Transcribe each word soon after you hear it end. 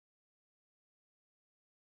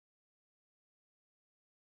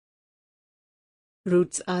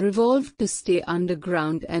Roots are evolved to stay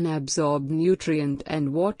underground and absorb nutrient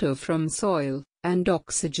and water from soil, and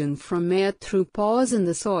oxygen from air through pores in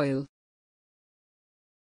the soil.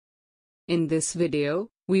 In this video,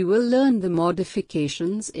 we will learn the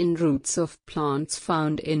modifications in roots of plants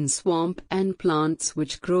found in swamp and plants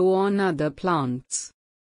which grow on other plants.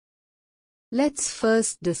 Let's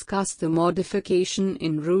first discuss the modification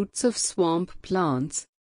in roots of swamp plants.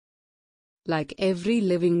 Like every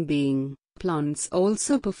living being, plants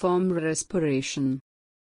also perform respiration.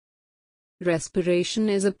 Respiration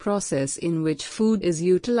is a process in which food is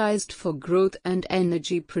utilized for growth and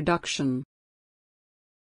energy production.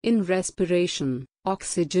 In respiration,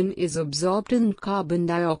 oxygen is absorbed and carbon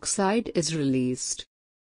dioxide is released.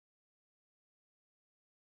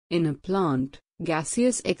 In a plant,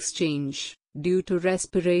 gaseous exchange, due to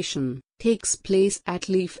respiration, takes place at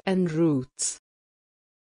leaf and roots.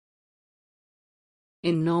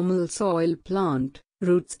 In normal soil plant,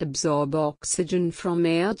 roots absorb oxygen from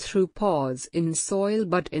air through pores in soil,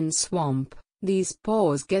 but in swamp, these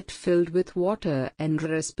pores get filled with water and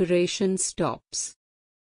respiration stops.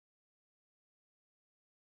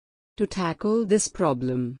 To tackle this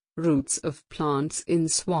problem, roots of plants in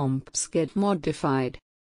swamps get modified.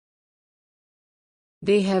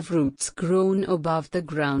 They have roots grown above the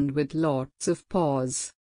ground with lots of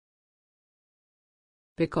pores.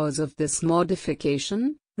 Because of this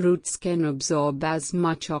modification, roots can absorb as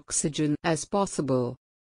much oxygen as possible.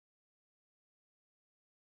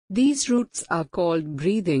 These roots are called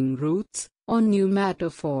breathing roots, or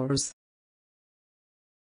pneumatophores.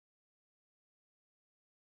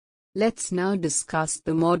 Let's now discuss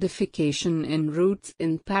the modification in roots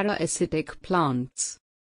in parasitic plants.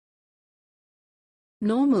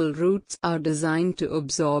 Normal roots are designed to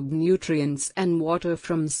absorb nutrients and water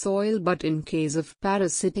from soil, but in case of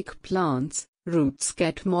parasitic plants, roots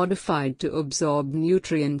get modified to absorb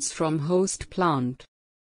nutrients from host plant.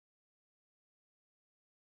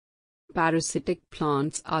 Parasitic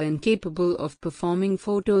plants are incapable of performing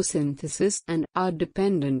photosynthesis and are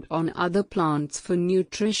dependent on other plants for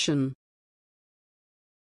nutrition.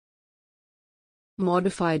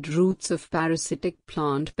 Modified roots of parasitic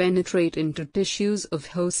plant penetrate into tissues of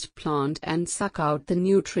host plant and suck out the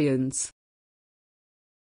nutrients.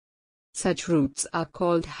 Such roots are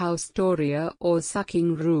called haustoria or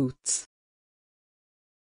sucking roots.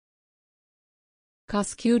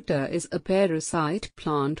 Cuscuta is a parasite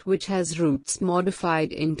plant which has roots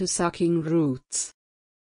modified into sucking roots.